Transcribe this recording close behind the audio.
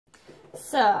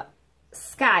So,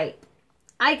 Skype.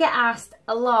 I get asked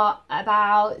a lot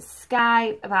about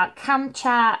Skype, about cam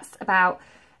chats, about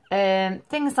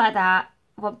things like that.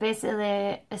 What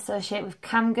basically associate with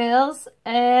cam girls.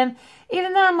 Even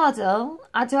though I'm a model,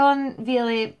 I don't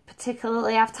really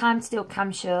particularly have time to do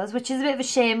cam shows, which is a bit of a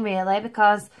shame really,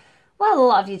 because, well, a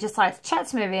lot of you just like to chat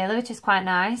to me really, which is quite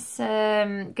nice.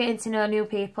 Getting to know new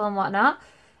people and whatnot.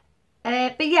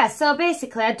 But yeah, so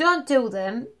basically I don't do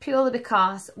them purely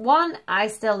because, one, I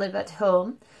still live at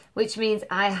home, which means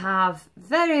I have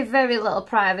very, very little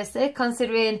privacy,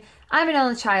 considering I'm an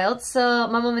only child. So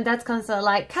my mum and dad's constantly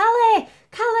like, Callie,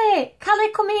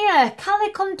 come here.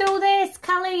 Callie, come do this.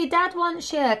 Callie, your dad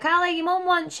wants you. Callie, your mum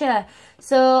wants you.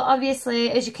 So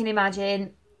obviously, as you can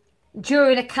imagine,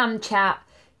 during a cam chat,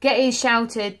 getting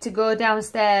shouted to go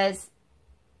downstairs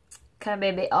can be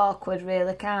a bit awkward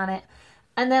really, can't it?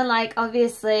 And then, like,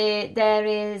 obviously, there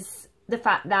is the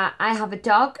fact that I have a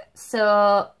dog.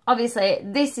 So, obviously,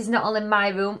 this is not only my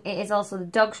room, it is also the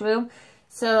dog's room.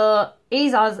 So,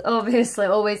 he's obviously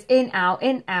always in, out,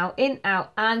 in, out, in,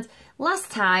 out. And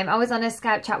last time, I was on a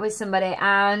Skype chat with somebody,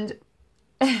 and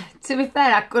to be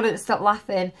fair, I couldn't stop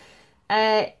laughing.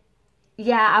 Yeah,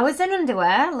 I was in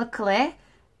underwear, luckily.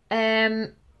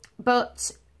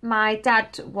 But my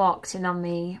dad walked in on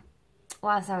me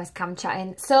whilst I was cam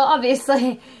chatting. So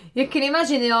obviously you can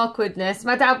imagine the awkwardness.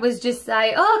 My dad was just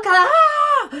like, oh,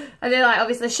 ah! And then like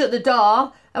obviously shut the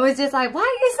door and was just like,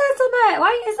 why you say something?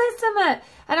 Why you say something?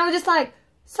 And I was just like,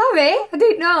 sorry, I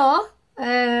didn't know.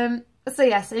 So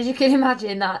yes, as you can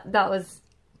imagine, that was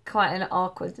quite an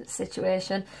awkward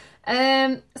situation. So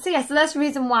yeah, so that's the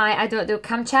reason why I don't do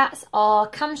cam chats or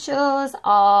cam shows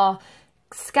or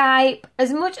Skype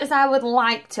as much as I would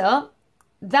like to.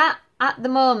 That at the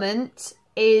moment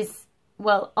is,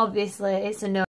 well, obviously it's a no.